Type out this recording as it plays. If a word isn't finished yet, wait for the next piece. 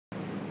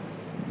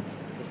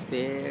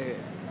Today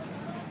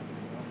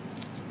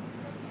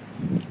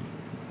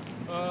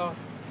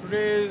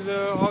is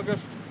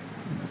August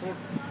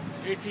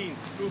 18th,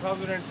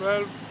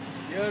 2012.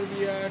 Here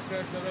we are at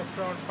the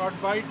restaurant Hot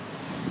Byte,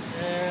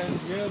 and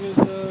here is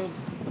the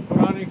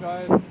Quranic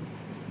ayat,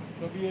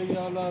 Sabiya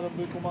Ya Allah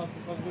Rabbikuma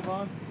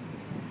Tuqaddiman.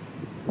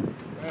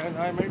 And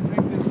I'm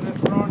entering this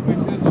restaurant, which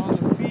is on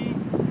the sea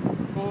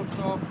coast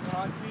of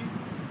Karachi.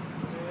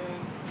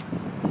 And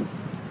this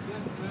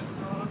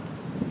restaurant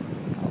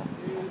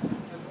is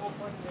an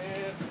open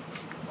air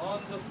on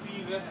the sea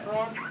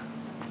restaurant.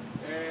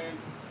 And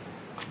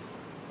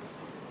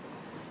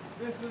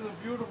this is a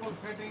beautiful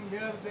setting.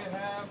 Here they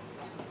have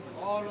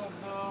all of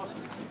the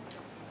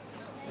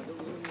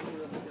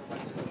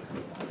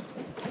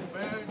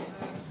beds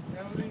and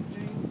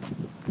everything.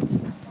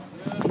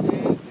 Here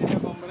they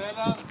have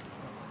umbrellas,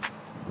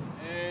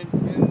 and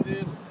in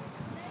this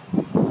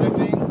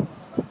setting,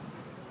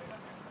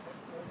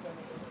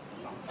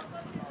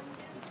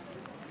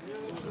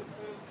 here this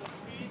is the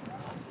sea,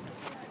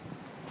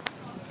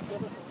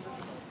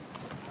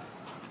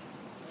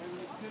 and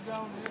we sit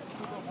down next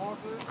to the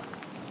water.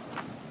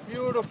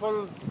 Beautiful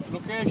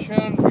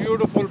location,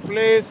 beautiful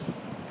place.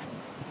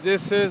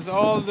 This is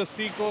all the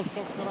sea coast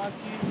of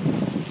Karachi,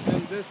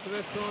 and this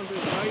restaurant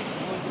is right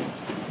on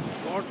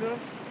the water.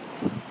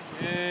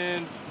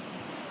 And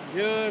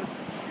here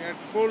at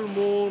full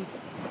moon,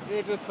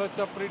 it is such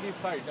a pretty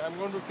sight. I'm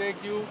going to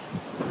take you,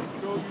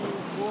 show you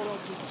more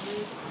of this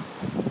place.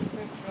 This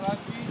is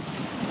Karachi,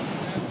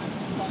 and this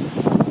is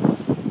Pakistan.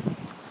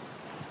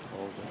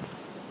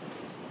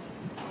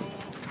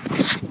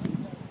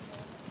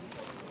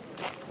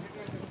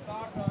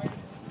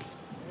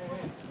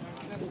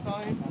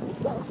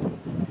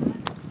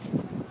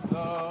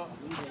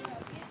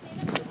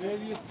 The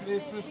various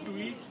places to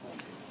eat,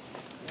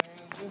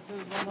 and this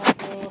is one of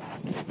the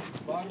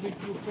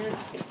barbecue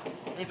pits.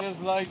 It is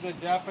like the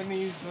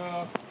Japanese,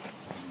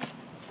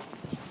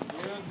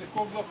 here they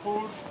cook the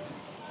food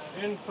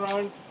in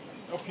front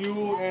of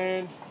you,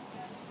 and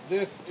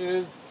this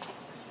is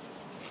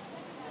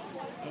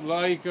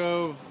like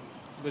the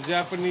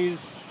Japanese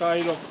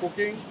style of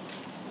cooking.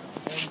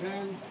 And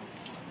then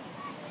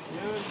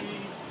here we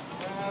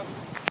have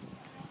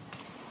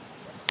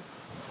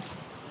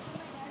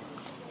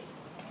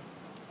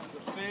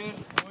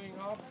going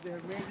up. They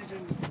have made it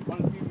in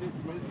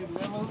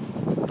multi-level.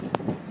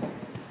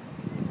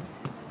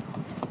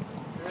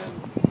 And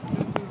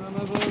this is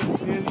another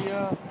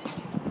area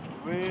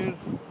where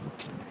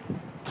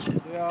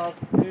there are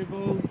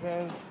tables,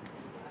 and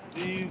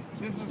this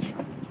is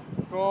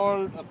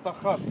called a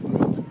takhat.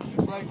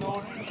 It's like the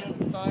Indian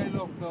style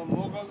of the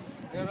Mughal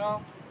era,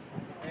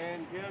 and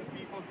here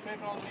people sit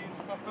on these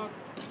takhats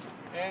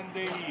and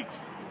they eat.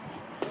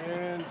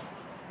 And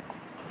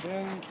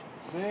then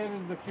there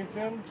is the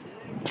kitchen,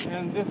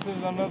 and this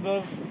is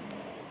another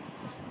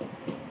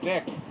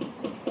deck.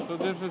 So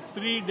this is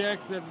 3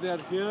 decks that they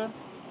are here.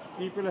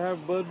 People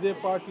have birthday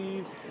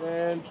parties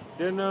and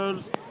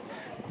dinners,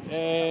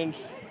 and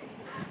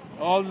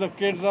all the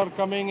kids are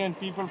coming, and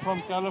people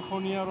from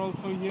California are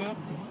also here.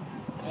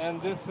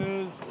 And this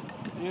is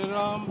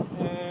Iram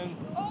and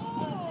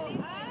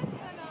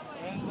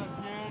the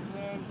kids,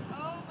 and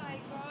oh my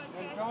God!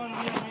 And come on, we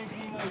are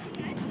making a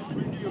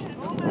video.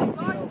 Oh my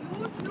God!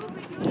 YouTube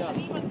video. Yeah.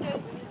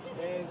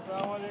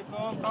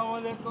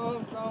 Assalamualaikum.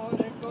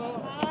 Hello.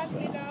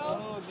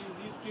 Oh,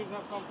 these kids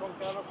have come from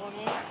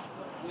California.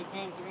 This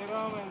is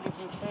Iram and this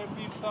is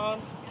Saif's son.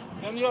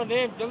 Tell your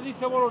name. Jaldi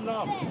se bolo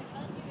naam.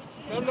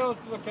 Tell them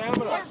to the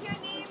camera. What's your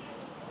name?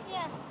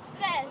 Yeah,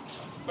 Fez.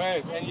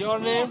 Fez. And your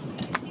name?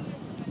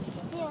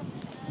 Yeah.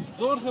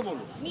 Zor se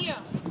bolo.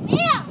 Mia.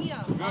 Yeah.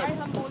 Mia. Good. I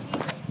am Molly.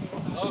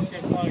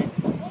 Okay, fine.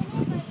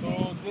 So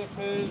this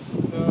is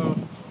the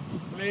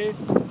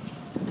place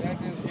that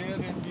is here,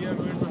 and we are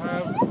going to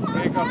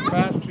make a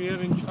fast here,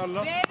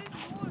 inshallah. Where is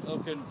food?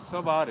 Okay,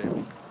 sab aa rahe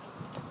hain.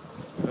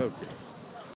 Okay.